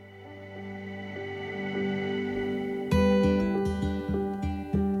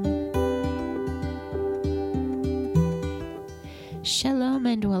Shalom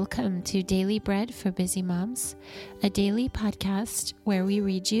and welcome to Daily Bread for Busy Moms, a daily podcast where we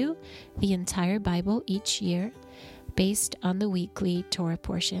read you the entire Bible each year based on the weekly Torah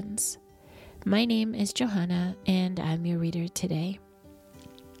portions. My name is Johanna and I'm your reader today.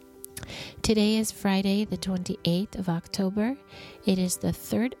 Today is Friday, the 28th of October. It is the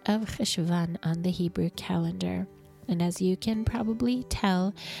 3rd of Cheshvan on the Hebrew calendar. And as you can probably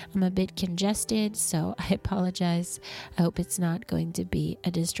tell, I'm a bit congested, so I apologize. I hope it's not going to be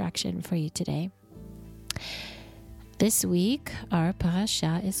a distraction for you today. This week, our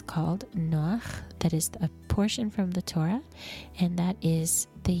parasha is called Noach. That is a portion from the Torah, and that is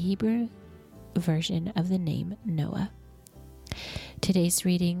the Hebrew version of the name Noah. Today's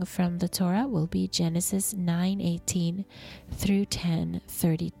reading from the Torah will be Genesis 9:18 through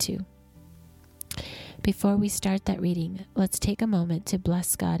 10:32. Before we start that reading, let's take a moment to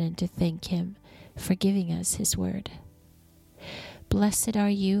bless God and to thank Him for giving us His word. Blessed are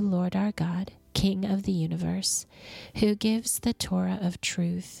you, Lord our God, King of the universe, who gives the Torah of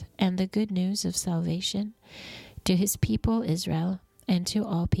truth and the good news of salvation to His people Israel and to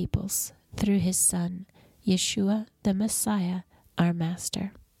all peoples, through His Son, Yeshua the Messiah, our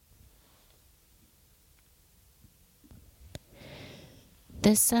Master.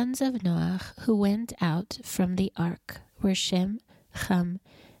 The sons of Noach who went out from the ark were Shem, Cham,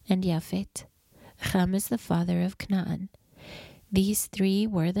 and Yafet. Cham is the father of Canaan. These three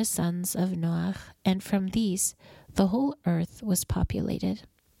were the sons of Noach, and from these the whole earth was populated.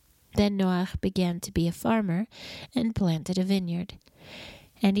 Then Noach began to be a farmer and planted a vineyard.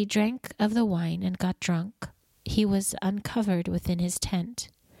 And he drank of the wine and got drunk. He was uncovered within his tent.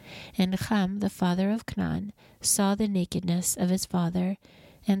 And Cham, the father of Canaan, saw the nakedness of his father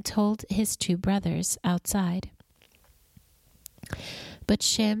and told his two brothers outside. But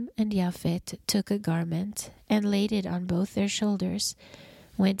Shem and Yafet took a garment and laid it on both their shoulders,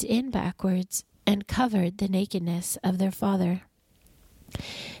 went in backwards, and covered the nakedness of their father.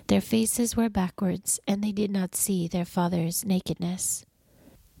 Their faces were backwards, and they did not see their father's nakedness.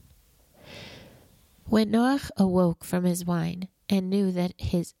 When Noach awoke from his wine and knew that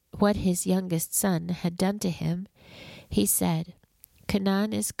what his youngest son had done to him, he said,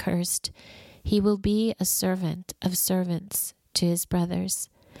 Canaan is cursed. He will be a servant of servants to his brothers.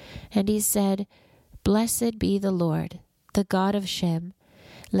 And he said, Blessed be the Lord, the God of Shem.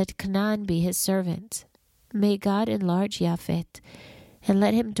 Let Canaan be his servant. May God enlarge Yafet, and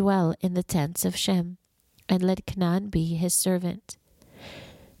let him dwell in the tents of Shem, and let Canaan be his servant.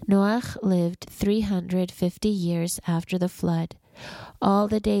 Noach lived 350 years after the flood. All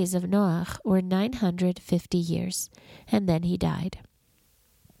the days of Noach were 950 years, and then he died.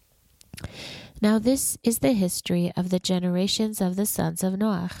 Now this is the history of the generations of the sons of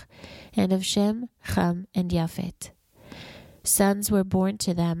Noach, and of Shem, Cham, and Yafet. Sons were born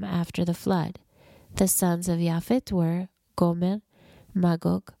to them after the flood. The sons of Yafet were Gomer,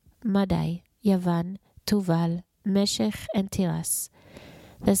 Magog, Madai, Yavan, Tuval, Meshech, and Tiras.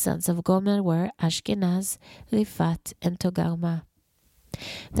 The sons of Gomer were Ashkenaz, Rifat, and Togarma.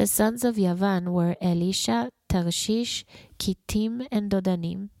 The sons of Yavan were Elisha, Tarshish, Kittim, and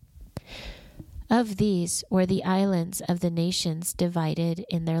Dodanim. Of these were the islands of the nations divided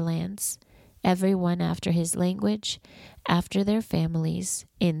in their lands, every one after his language, after their families,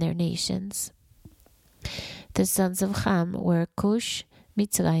 in their nations. The sons of Cham were Cush,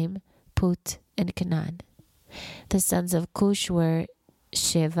 Mitzrayim, Put, and Canaan. The sons of Cush were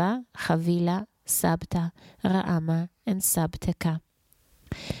Sheva, Chavila, Sabta, Raama, and Sabteka.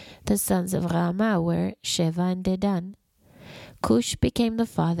 The sons of Raama were Sheva and Dedan. Cush became the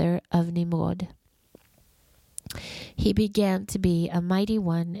father of Nimrod. He began to be a mighty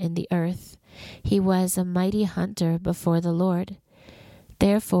one in the earth. He was a mighty hunter before the Lord.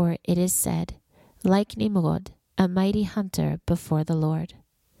 Therefore it is said, like Nimrod, a mighty hunter before the Lord.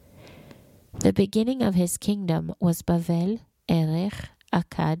 The beginning of his kingdom was Bavel, Erech,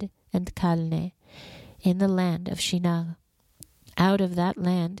 Akkad, and Calneh, in the land of Shinar. Out of that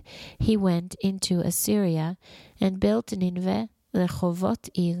land he went into Assyria and built Nineveh, Rehovot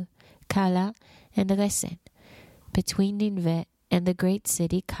Ir, Kala, and Resen, between Nineveh and the great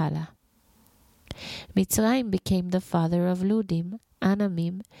city Kala. Mitzrayim became the father of Ludim,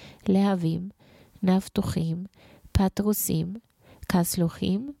 Anamim, Lehavim, Naftuchim, Patrusim,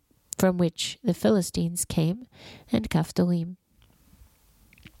 Kasluchim, from which the Philistines came, and Kaftorim.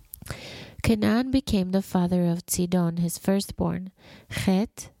 Canaan became the father of Sidon, his firstborn,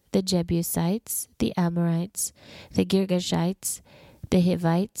 Chet, the Jebusites, the Amorites, the Girgashites, the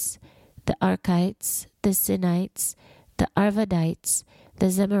Hivites, the Arkites, the Sinites, the Arvadites, the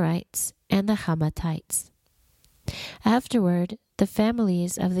Zemarites, and the Hamathites. Afterward, the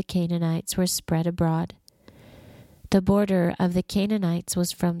families of the Canaanites were spread abroad. The border of the Canaanites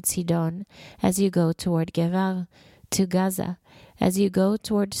was from Sidon, as you go toward Gerar, to Gaza, as you go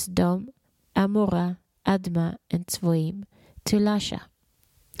toward Sodom, Amorah, Admah, and Tzvoim, to Lasha.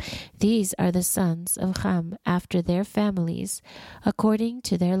 These are the sons of Ham after their families, according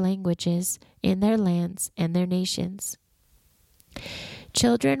to their languages, in their lands and their nations.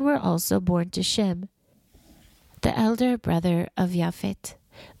 Children were also born to Shem, the elder brother of Japhet,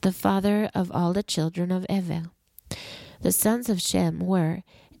 the father of all the children of Ever. The sons of Shem were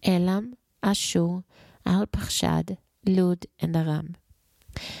Elam, Ashur, Arpachshad, Lud, and Aram.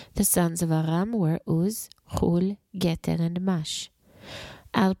 The sons of Aram were Uz, Chul, Geter, and Mash.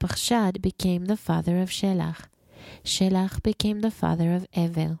 Arpachshad became the father of Shelach. Shelach became the father of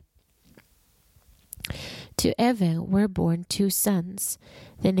Ever. To Ever were born 2 sons.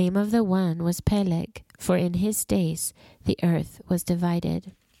 The name of the one was Peleg, for in his days the earth was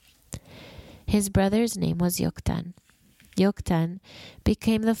divided. His brother's name was Yoktan. Yoktan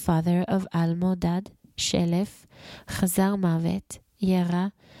became the father of Almodad, Shelef, Chazar Mavet,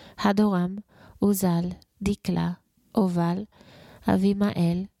 Yera, Hadoram, Uzal, Dikla, Oval,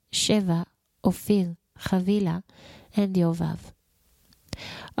 Avimael, Sheva, Ophir, Chavila, and Yovav.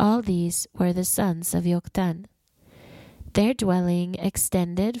 All these were the sons of Yoktan. Their dwelling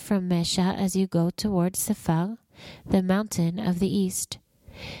extended from Mesha as you go toward Sephar, the mountain of the east.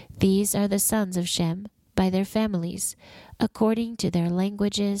 These are the sons of Shem, by their families, according to their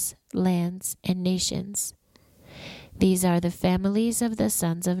languages, lands, and nations. These are the families of the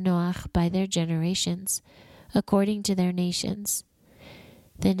sons of Noach by their generations, according to their nations.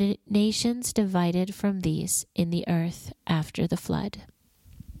 The nations divided from these in the earth after the flood.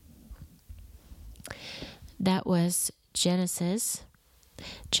 That was Genesis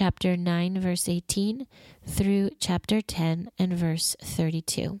chapter 9, verse 18 through chapter 10 and verse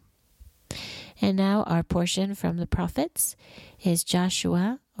 32. And now our portion from the prophets is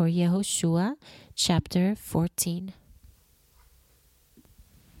Joshua or Yehoshua chapter 14.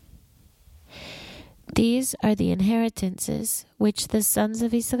 These are the inheritances which the sons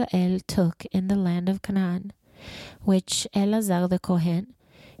of Israel took in the land of Canaan, which Elazar the Kohen,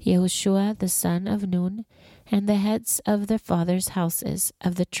 Yehoshua the son of Nun, and the heads of their fathers' houses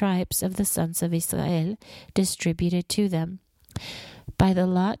of the tribes of the sons of Israel distributed to them, by the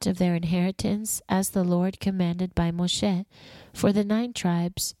lot of their inheritance, as the Lord commanded by Moshe, for the 9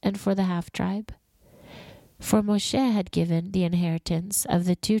 tribes and for the half-tribe. For Moshe had given the inheritance of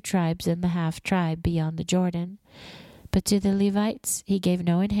the 2 tribes and the half-tribe beyond the Jordan, but to the Levites he gave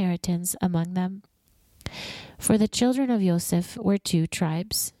no inheritance among them. For the children of Joseph were 2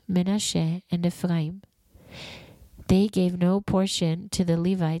 tribes, Menashe and Ephraim. They gave no portion to the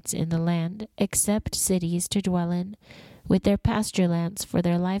Levites in the land, except cities to dwell in, with their pasture lands for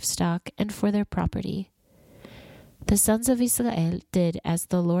their livestock and for their property. The sons of Israel did as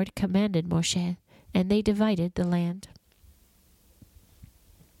the Lord commanded Moshe, and they divided the land.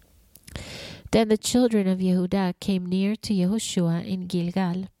 Then the children of Yehudah came near to Yehoshua in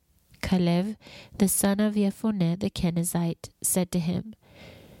Gilgal. Caleb, the son of Jephunneh the Kenizzite, said to him,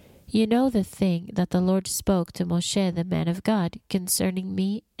 "You know the thing that the Lord spoke to Moshe the man of God concerning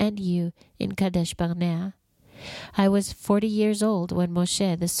me and you in Kadesh Barnea. I was 40 years old when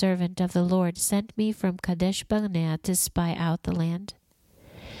Moshe the servant of the Lord sent me from Kadesh Barnea to spy out the land.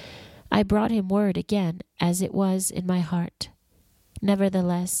 I brought him word again, as it was in my heart.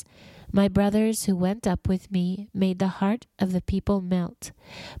 Nevertheless, my brothers who went up with me made the heart of the people melt,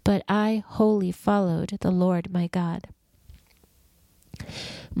 but I wholly followed the Lord my God.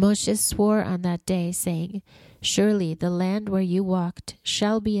 Moshe swore on that day, saying, Surely the land where you walked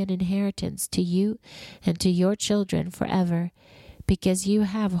shall be an inheritance to you and to your children forever, because you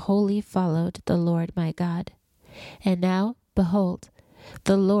have wholly followed the Lord my God. And now, behold,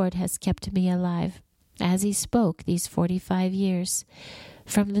 the Lord has kept me alive, as he spoke these 45 years,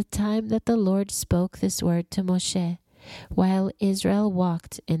 from the time that the Lord spoke this word to Moshe, while Israel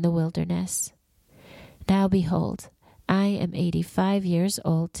walked in the wilderness. Now behold, I am 85 years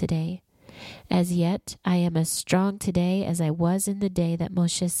old today. As yet I am as strong today as I was in the day that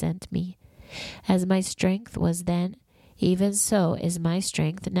Moshe sent me. As my strength was then, even so is my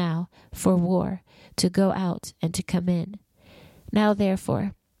strength now for war, to go out and to come in. Now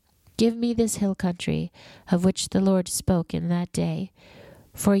therefore, give me this hill country, of which the Lord spoke in that day.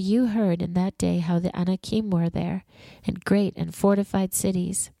 For you heard in that day how the Anakim were there, and great and fortified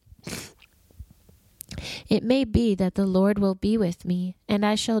cities. It may be that the Lord will be with me, and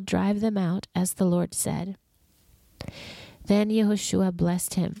I shall drive them out, as the Lord said. Then Yehoshua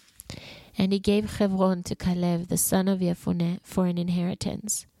blessed him, And he gave Hebron to Caleb the son of Jephunneh for an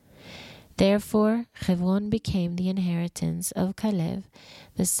inheritance. Therefore Hebron became the inheritance of Caleb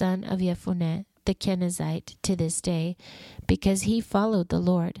the son of Jephunneh the Kenizzite to this day, because he followed the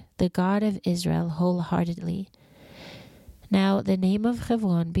Lord, the God of Israel, wholeheartedly. Now the name of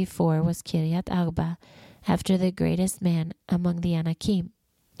Hebron before was Kiryat Arba, after the greatest man among the Anakim.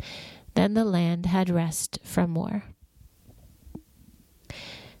 Then the land had rest from war.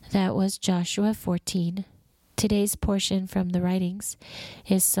 That was Joshua 14. Today's portion from the writings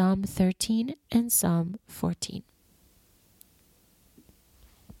is Psalm 13 and Psalm 14.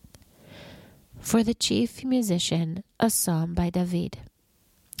 For the chief musician, a psalm by David.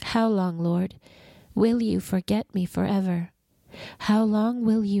 How long, Lord, will you forget me forever? How long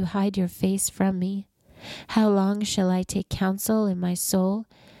will you hide your face from me? How long shall I take counsel in my soul,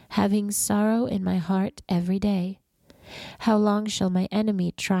 having sorrow in my heart every day? How long shall my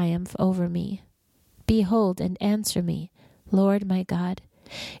enemy triumph over me? Behold and answer me, Lord my God.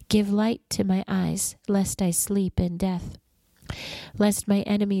 Give light to my eyes, lest I sleep in death. Lest my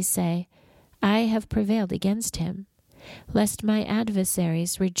enemies say, I have prevailed against him. Lest my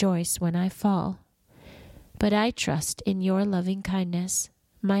adversaries rejoice when I fall. But I trust in your loving kindness.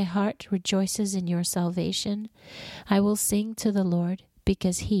 My heart rejoices in your salvation. I will sing to the Lord,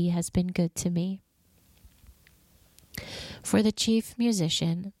 because he has been good to me. For the chief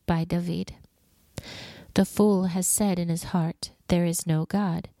musician, by David. The fool has said in his heart, there is no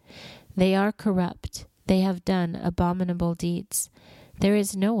God. They are corrupt. They have done abominable deeds. There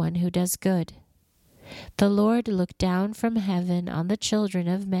is no one who does good. The Lord looked down from heaven on the children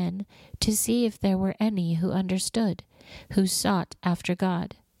of men to see if there were any who understood, who sought after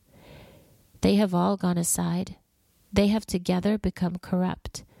God. They have all gone aside. They have together become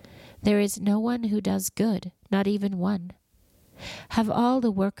corrupt. There is no one who does good, not even one. Have all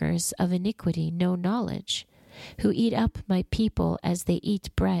the workers of iniquity no knowledge, who eat up my people as they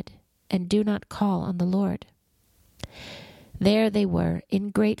eat bread, and do not call on the Lord? There they were in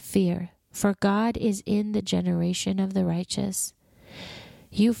great fear, for God is in the generation of the righteous.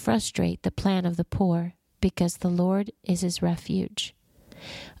 You frustrate the plan of the poor, because the Lord is his refuge.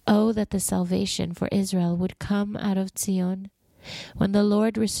 Oh, that the salvation for Israel would come out of Zion. When the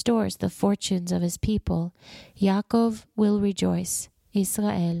Lord restores the fortunes of his people, Yaakov will rejoice,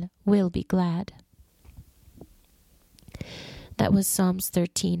 Israel will be glad. That was Psalms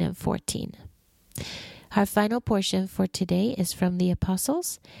 13 and 14. Our final portion for today is from the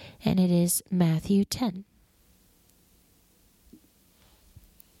Apostles, and it is Matthew 10.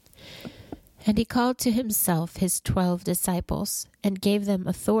 And he called to himself his 12 disciples, and gave them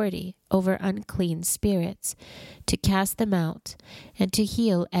authority over unclean spirits, to cast them out, and to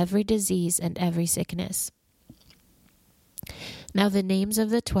heal every disease and every sickness. Now the names of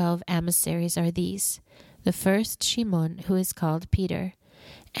the 12 emissaries are these: the first Shimon, who is called Peter,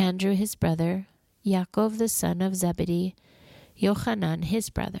 Andrew his brother, Yaakov the son of Zebedee, Yochanan his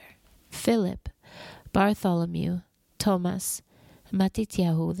brother, Philip, Bartholomew, Thomas,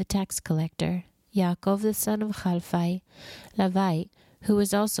 Matityahu the tax collector, Yaakov the son of Chalphai, Levi, who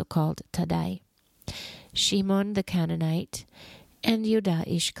was also called Taddai, Shimon the Canaanite, and Judah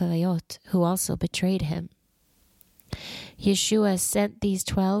Ishkariot, who also betrayed him. Yeshua sent these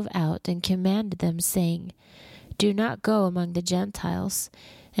 12 out and commanded them, saying, Do not go among the Gentiles,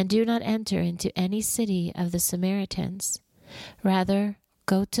 and do not enter into any city of the Samaritans. Rather,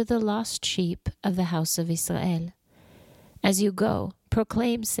 go to the lost sheep of the house of Israel. As you go,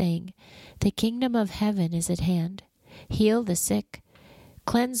 proclaim, saying, The kingdom of heaven is at hand. Heal the sick,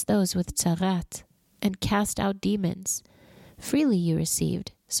 cleanse those with tzara'at, and cast out demons. Freely you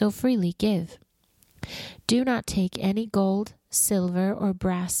received, so freely give. Do not take any gold, silver, or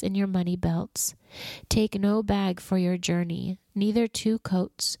brass in your money belts. Take no bag for your journey, neither 2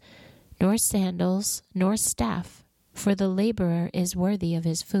 coats, nor sandals, nor staff, for the laborer is worthy of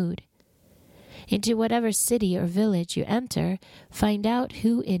his food. Into whatever city or village you enter, find out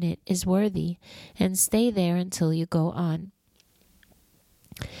who in it is worthy, and stay there until you go on.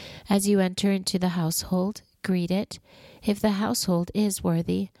 As you enter into the household, greet it. If the household is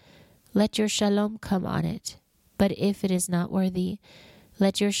worthy, let your shalom come on it. But if it is not worthy,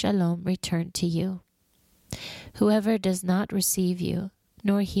 let your shalom return to you. Whoever does not receive you,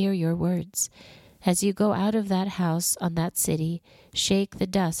 nor hear your words, as you go out of that house on that city, shake the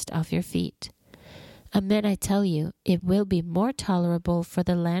dust off your feet. Amen, I tell you, it will be more tolerable for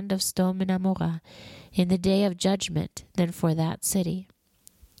the land of Sodom and Amorah in the day of judgment than for that city.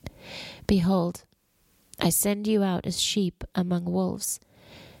 Behold, I send you out as sheep among wolves.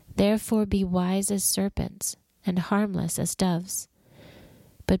 Therefore be wise as serpents and harmless as doves.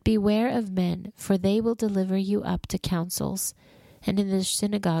 But beware of men, for they will deliver you up to councils, and in the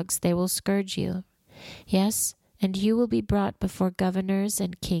synagogues they will scourge you. Yes, and you will be brought before governors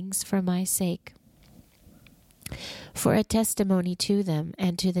and kings for my sake, for a testimony to them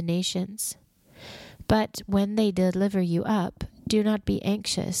and to the nations. But when they deliver you up, do not be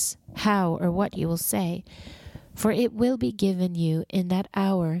anxious how or what you will say, for it will be given you in that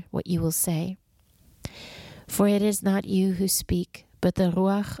hour what you will say. For it is not you who speak, but the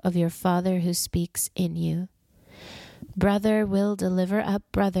Ruach of your Father who speaks in you. Brother will deliver up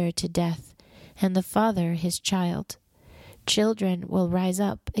brother to death, and the father his child. Children will rise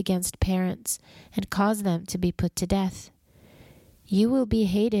up against parents and cause them to be put to death. You will be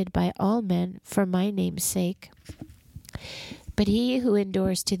hated by all men for my name's sake, but he who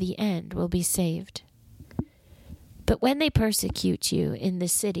endures to the end will be saved. But when they persecute you in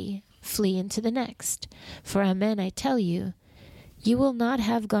this city, flee into the next. For amen, I tell you, you will not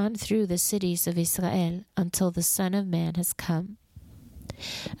have gone through the cities of Israel until the Son of Man has come.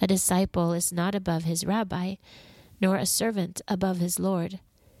 A disciple is not above his rabbi, nor a servant above his Lord.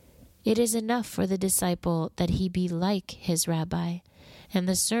 It is enough for the disciple that he be like his rabbi, and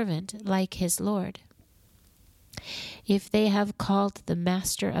the servant like his Lord. If they have called the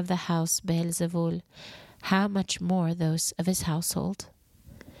master of the house Beelzebul, how much more those of his household?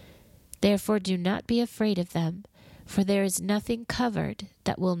 Therefore do not be afraid of them, for there is nothing covered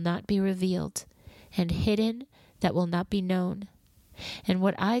that will not be revealed, and hidden that will not be known. And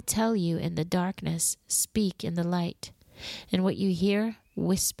what I tell you in the darkness, speak in the light, and what you hear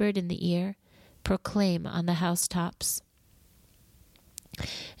whispered in the ear, proclaim on the housetops.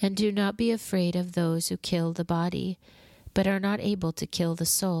 And do not be afraid of those who kill the body, but are not able to kill the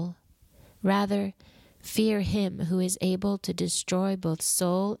soul. Rather, fear him who is able to destroy both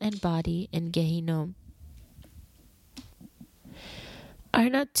soul and body in Gehinnom. Are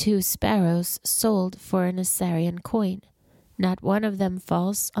not 2 sparrows sold for an Assyrian coin? Not one of them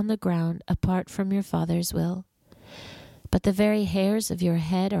falls on the ground apart from your Father's will. But the very hairs of your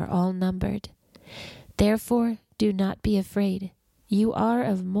head are all numbered. Therefore, do not be afraid. You are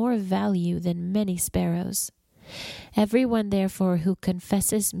of more value than many sparrows. Everyone, therefore, who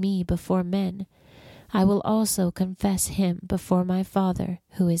confesses me before men, I will also confess him before my Father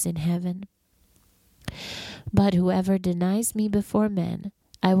who is in heaven. But whoever denies me before men,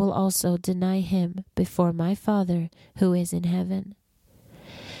 I will also deny him before my Father who is in heaven.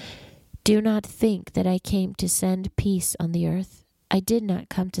 Do not think that I came to send peace on the earth. I did not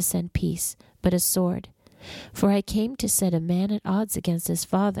come to send peace, but a sword. For I came to set a man at odds against his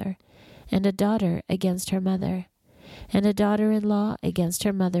father, and a daughter against her mother, and a daughter-in-law against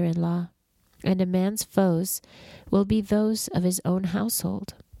her mother-in-law. And a man's foes will be those of his own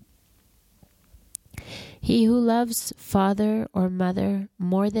household. He who loves father or mother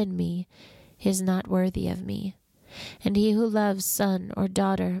more than me is not worthy of me, and he who loves son or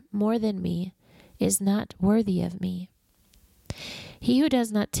daughter more than me is not worthy of me. He who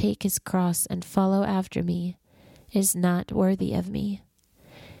does not take his cross and follow after me is not worthy of me.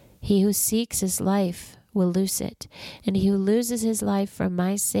 He who seeks his life will lose it, and he who loses his life for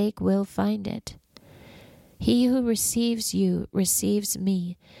my sake will find it. He who receives you receives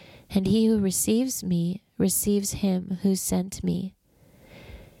me, and he who receives me receives him who sent me.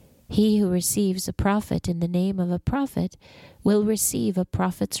 He who receives a prophet in the name of a prophet will receive a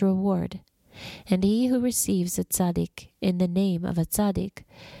prophet's reward, and he who receives a tzaddik in the name of a tzaddik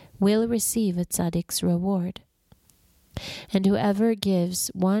will receive a tzaddik's reward. And whoever gives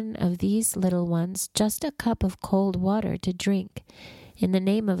one of these little ones just a cup of cold water to drink in the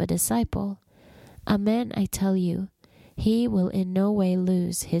name of a disciple, amen, I tell you, he will in no way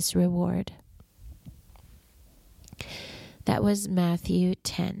lose his reward. That was Matthew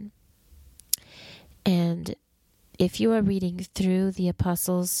 10. And if you are reading through the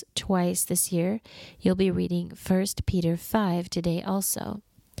Apostles twice this year, you'll be reading 1 Peter 5 today also.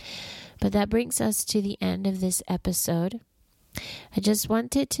 But that brings us to the end of this episode. I just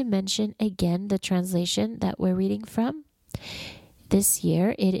wanted to mention again the translation that we're reading from. This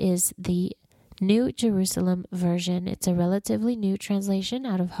year, it is the New Jerusalem Version. It's a relatively new translation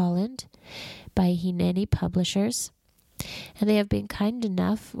out of Holland by Hineni Publishers. And they have been kind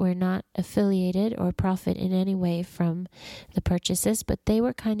enough, we're not affiliated or profit in any way from the purchases, but they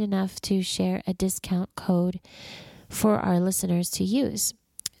were kind enough to share a discount code for our listeners to use.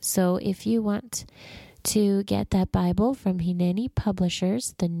 So if you want to get that Bible from Hineni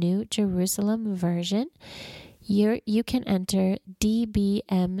Publishers, the New Jerusalem Version, you can enter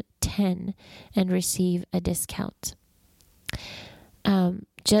DBM10 and receive a discount.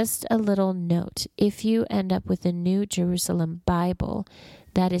 Just a little note, if you end up with a New Jerusalem Bible,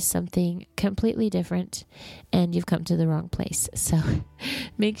 that is something completely different and you've come to the wrong place. So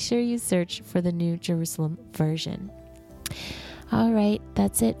make sure you search for the New Jerusalem version. All right,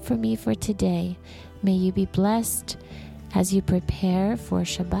 that's it for me for today. May you be blessed as you prepare for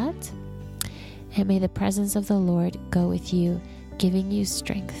Shabbat, and may the presence of the Lord go with you, giving you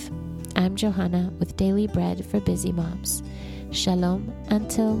strength. I'm Johanna with Daily Bread for Busy Moms. Shalom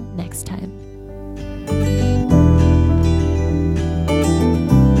until next time.